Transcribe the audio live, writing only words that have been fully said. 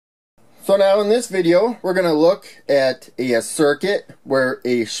So now in this video, we're going to look at a circuit where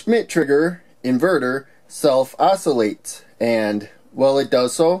a Schmitt trigger inverter self-oscillates. And while it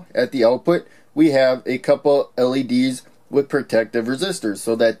does so, at the output, we have a couple LEDs with protective resistors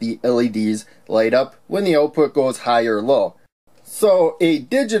so that the LEDs light up when the output goes high or low. So a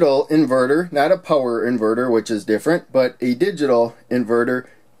digital inverter, not a power inverter, which is different, but a digital inverter,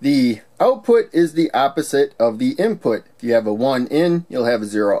 the output is the opposite of the input. If you have a 1 in, you'll have a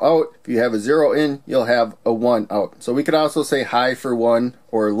 0 out. If you have a 0 in, you'll have a 1 out. So we could also say high for 1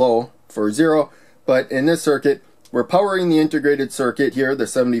 or low for 0. But in this circuit, we're powering the integrated circuit here, the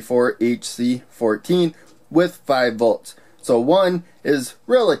 74HC14, with 5 volts. So 1 is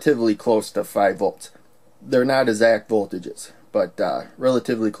relatively close to 5 volts. They're not exact voltages, but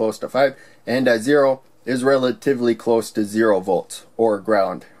relatively close to 5. And 0 is relatively close to 0 volts or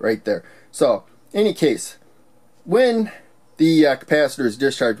ground right there. So in any case, when the capacitor is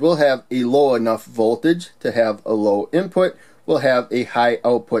discharged, we'll have a low enough voltage to have a low input. We'll have a high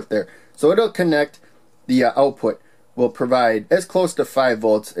output there. So it'll connect the output, will provide as close to 5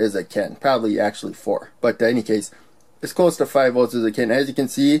 volts as it can, probably actually 4, but in any case, as close to 5 volts as it can. As you can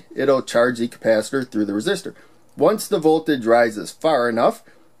see, it'll charge the capacitor through the resistor. Once the voltage rises far enough,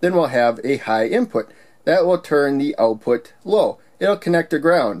 then we'll have a high input. That will turn the output low. It'll connect to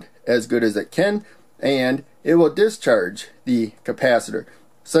ground as good as it can, and it will discharge the capacitor.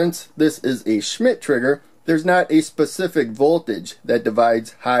 Since this is a Schmitt trigger, there's not a specific voltage that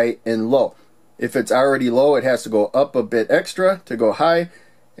divides high and low. If it's already low, it has to go up a bit extra to go high,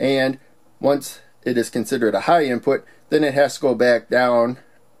 and once it is considered a high input, then it has to go back down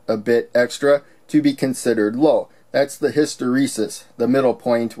a bit extra to be considered low. That's the hysteresis, the middle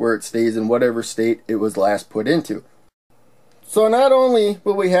point where it stays in whatever state it was last put into. So not only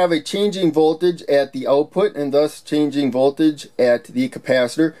will we have a changing voltage at the output and thus changing voltage at the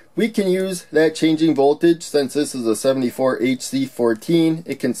capacitor, we can use that changing voltage. Since this is a 74HC14,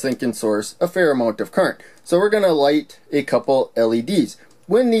 it can sink and source a fair amount of current. So we're going to light a couple LEDs.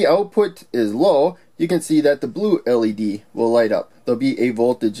 When the output is low, you can see that the blue LED will light up. There'll be a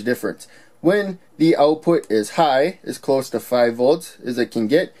voltage difference. When the output is high, as close to 5 volts as it can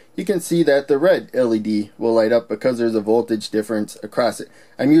get, you can see that the red LED will light up because there's a voltage difference across it.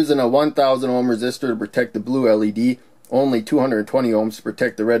 I'm using a 1000 ohm resistor to protect the blue LED, only 220 ohms to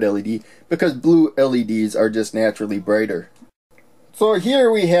protect the red LED, because blue LEDs are just naturally brighter. So here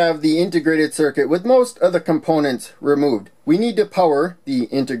we have the integrated circuit with most of the components removed. We need to power the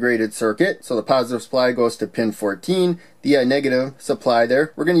integrated circuit, so the positive supply goes to pin 14, the negative supply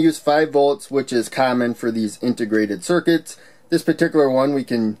there. We're going to use 5 volts, which is common for these integrated circuits. This particular one, we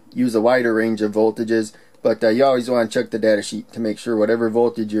can use a wider range of voltages, but you always want to check the data sheet to make sure whatever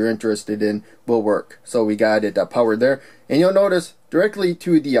voltage you're interested in will work. So we got it powered there. And you'll notice directly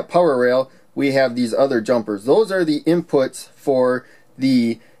to the power rail, we have these other jumpers. Those are the inputs for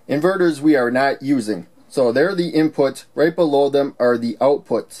the inverters we are not using. So they're the inputs. Right below them are the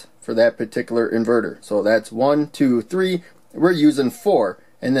outputs for that particular inverter. So that's 1, 2, 3. We're using 4.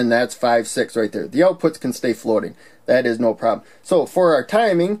 And then that's 5, 6 right there. The outputs can stay floating. That is no problem. So for our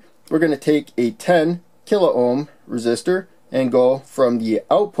timing, we're going to take a 10 kilo ohm resistor and go from the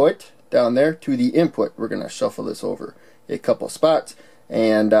output down there to the input. We're going to shuffle this over a couple spots.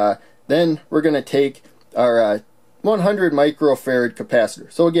 And then we're going to take our 100 microfarad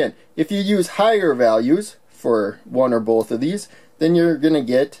capacitor. So again, if you use higher values for one or both of these, then you're going to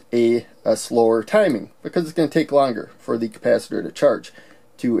get a slower timing because it's going to take longer for the capacitor to charge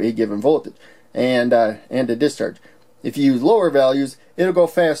to a given voltage and to discharge. If you use lower values, it'll go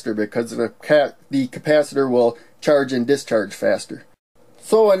faster because the capacitor will charge and discharge faster.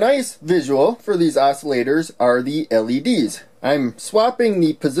 So a nice visual for these oscillators are the LEDs. I'm swapping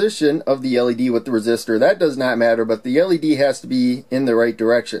the position of the LED with the resistor. That does not matter, but the LED has to be in the right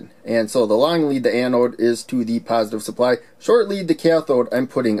direction. And so the long lead, the anode, is to the positive supply. Short lead, the cathode, I'm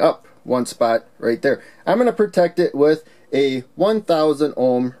putting up one spot right there. I'm going to protect it with a 1000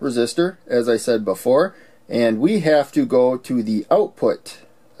 ohm resistor, as I said before. And we have to go to the output,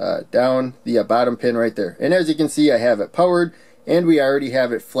 down the bottom pin right there. And as you can see, I have it powered. And we already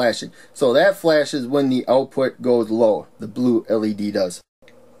have it flashing. So that flashes when the output goes low. The blue LED does.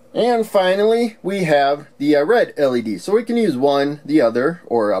 And finally, we have the red LED. So we can use one, the other,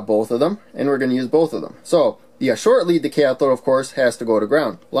 or both of them. And we're going to use both of them. So the short lead, the cathode, of course, has to go to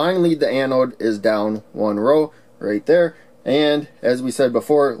ground. Long lead, the anode, is down one row right there. And as we said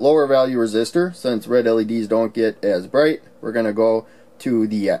before, lower value resistor. Since red LEDs don't get as bright, we're going to go to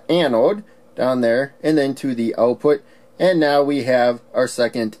the anode down there and then to the output. And now we have our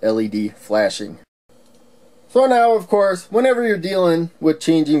second LED flashing. So now, of course, whenever you're dealing with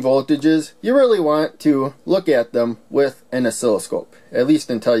changing voltages, you really want to look at them with an oscilloscope, at least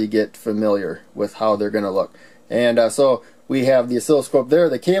until you get familiar with how they're going to look. And so we have the oscilloscope there.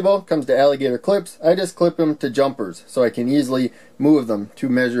 The cable comes to alligator clips. I just clip them to jumpers so I can easily move them to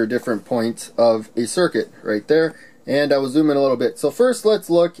measure different points of a circuit right there. And I will zoom in a little bit. So first, let's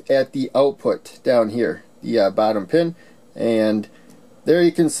look at the output down here, the bottom pin. And there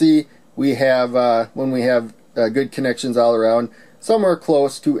you can see we have, when we have good connections all around, somewhere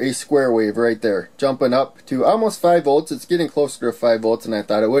close to a square wave right there, jumping up to almost 5 volts. It's getting closer to 5 volts than I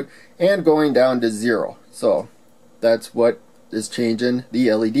thought it would, and going down to 0. So that's what is changing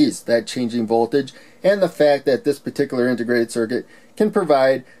the LEDs, that changing voltage, and the fact that this particular integrated circuit can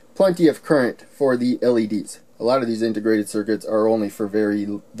provide plenty of current for the LEDs. A lot of these integrated circuits are only for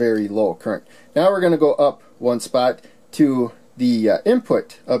very, very low current. Now we're going to go up one spot to the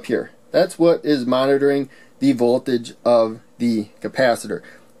input up here. That's what is monitoring the voltage of the capacitor.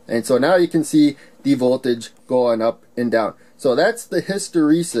 And so now you can see the voltage going up and down. So that's the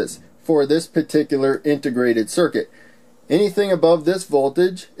hysteresis for this particular integrated circuit. Anything above this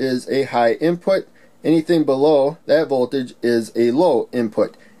voltage is a high input. Anything below that voltage is a low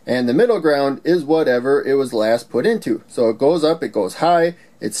input. And the middle ground is whatever it was last put into. So it goes up, it goes high,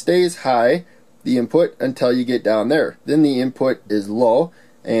 it stays high, the input, until you get down there. Then the input is low,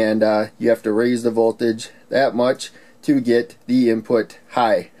 and you have to raise the voltage that much to get the input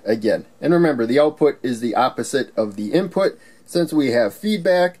high again. And remember, the output is the opposite of the input. Since we have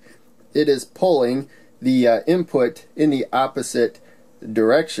feedback, it is pulling the input in the opposite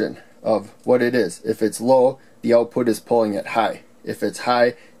direction of what it is. If it's low, the output is pulling it high. If it's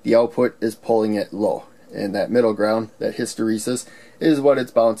high, the output is pulling it low. And that middle ground, that hysteresis, is what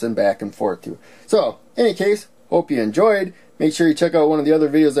it's bouncing back and forth to. So, in any case, hope you enjoyed. Make sure you check out one of the other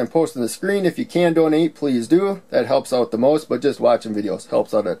videos I'm posting on the screen. If you can donate, please do. That helps out the most, but just watching videos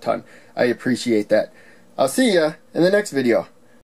helps out a ton. I appreciate that. I'll see ya in the next video.